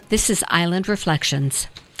This is Island Reflections.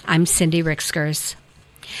 I'm Cindy Rixkers.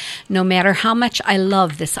 No matter how much I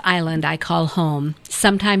love this island I call home,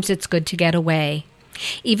 sometimes it's good to get away.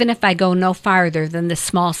 Even if I go no farther than the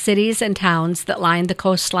small cities and towns that line the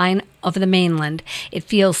coastline of the mainland, it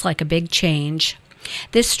feels like a big change.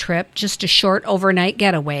 This trip, just a short overnight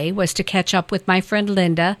getaway, was to catch up with my friend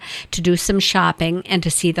Linda, to do some shopping, and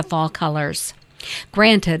to see the fall colors.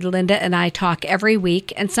 Granted, Linda and I talk every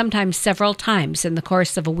week and sometimes several times in the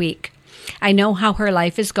course of a week. I know how her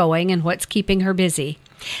life is going and what's keeping her busy.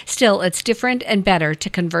 Still, it's different and better to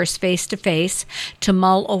converse face-to-face, to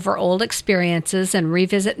mull over old experiences and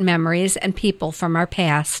revisit memories and people from our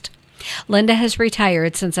past. Linda has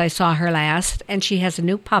retired since I saw her last, and she has a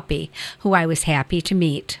new puppy who I was happy to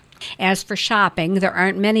meet. As for shopping, there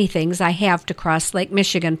aren't many things I have to cross Lake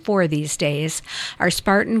Michigan for these days. Our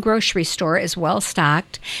Spartan grocery store is well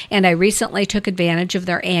stocked, and I recently took advantage of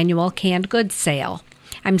their annual canned goods sale.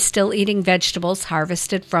 I'm still eating vegetables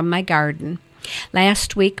harvested from my garden.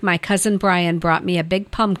 Last week, my cousin Brian brought me a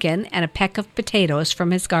big pumpkin and a peck of potatoes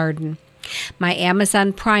from his garden. My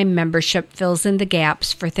Amazon Prime membership fills in the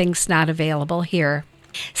gaps for things not available here.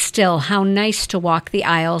 Still, how nice to walk the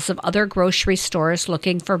aisles of other grocery stores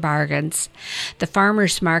looking for bargains. The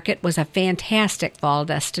farmers market was a fantastic fall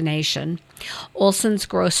destination. Olson's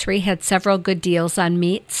Grocery had several good deals on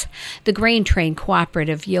meats. The Grain Train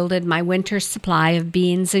Cooperative yielded my winter's supply of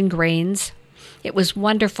beans and grains. It was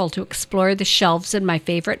wonderful to explore the shelves in my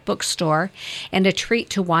favorite bookstore, and a treat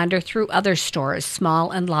to wander through other stores,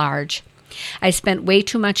 small and large. I spent way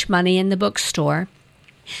too much money in the bookstore,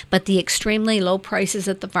 but the extremely low prices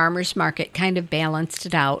at the farmers market kind of balanced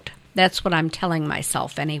it out. That's what I'm telling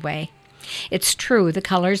myself anyway. It's true, the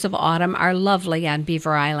colors of autumn are lovely on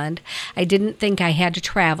Beaver Island. I didn't think I had to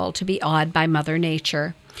travel to be awed by Mother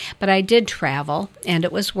Nature. But I did travel, and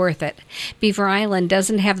it was worth it. Beaver Island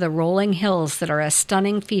doesn't have the rolling hills that are a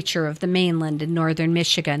stunning feature of the mainland in northern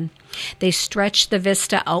Michigan. They stretch the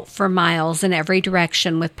vista out for miles in every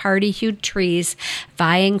direction, with party-hued trees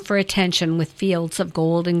vying for attention with fields of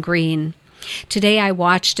gold and green. Today I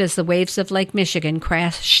watched as the waves of Lake Michigan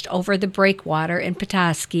crashed over the breakwater in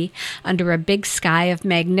Petoskey under a big sky of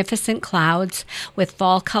magnificent clouds with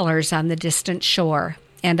fall colors on the distant shore,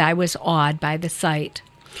 and I was awed by the sight.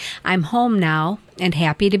 I'm home now and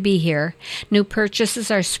happy to be here. New purchases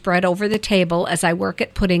are spread over the table as I work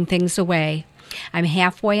at putting things away. I'm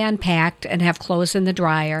halfway unpacked and have clothes in the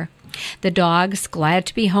dryer. The dogs, glad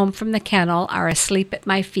to be home from the kennel, are asleep at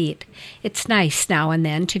my feet. It's nice now and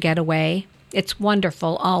then to get away. It's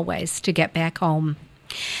wonderful always to get back home.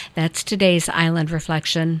 That's today's Island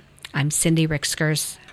Reflection. I'm Cindy Rixkers.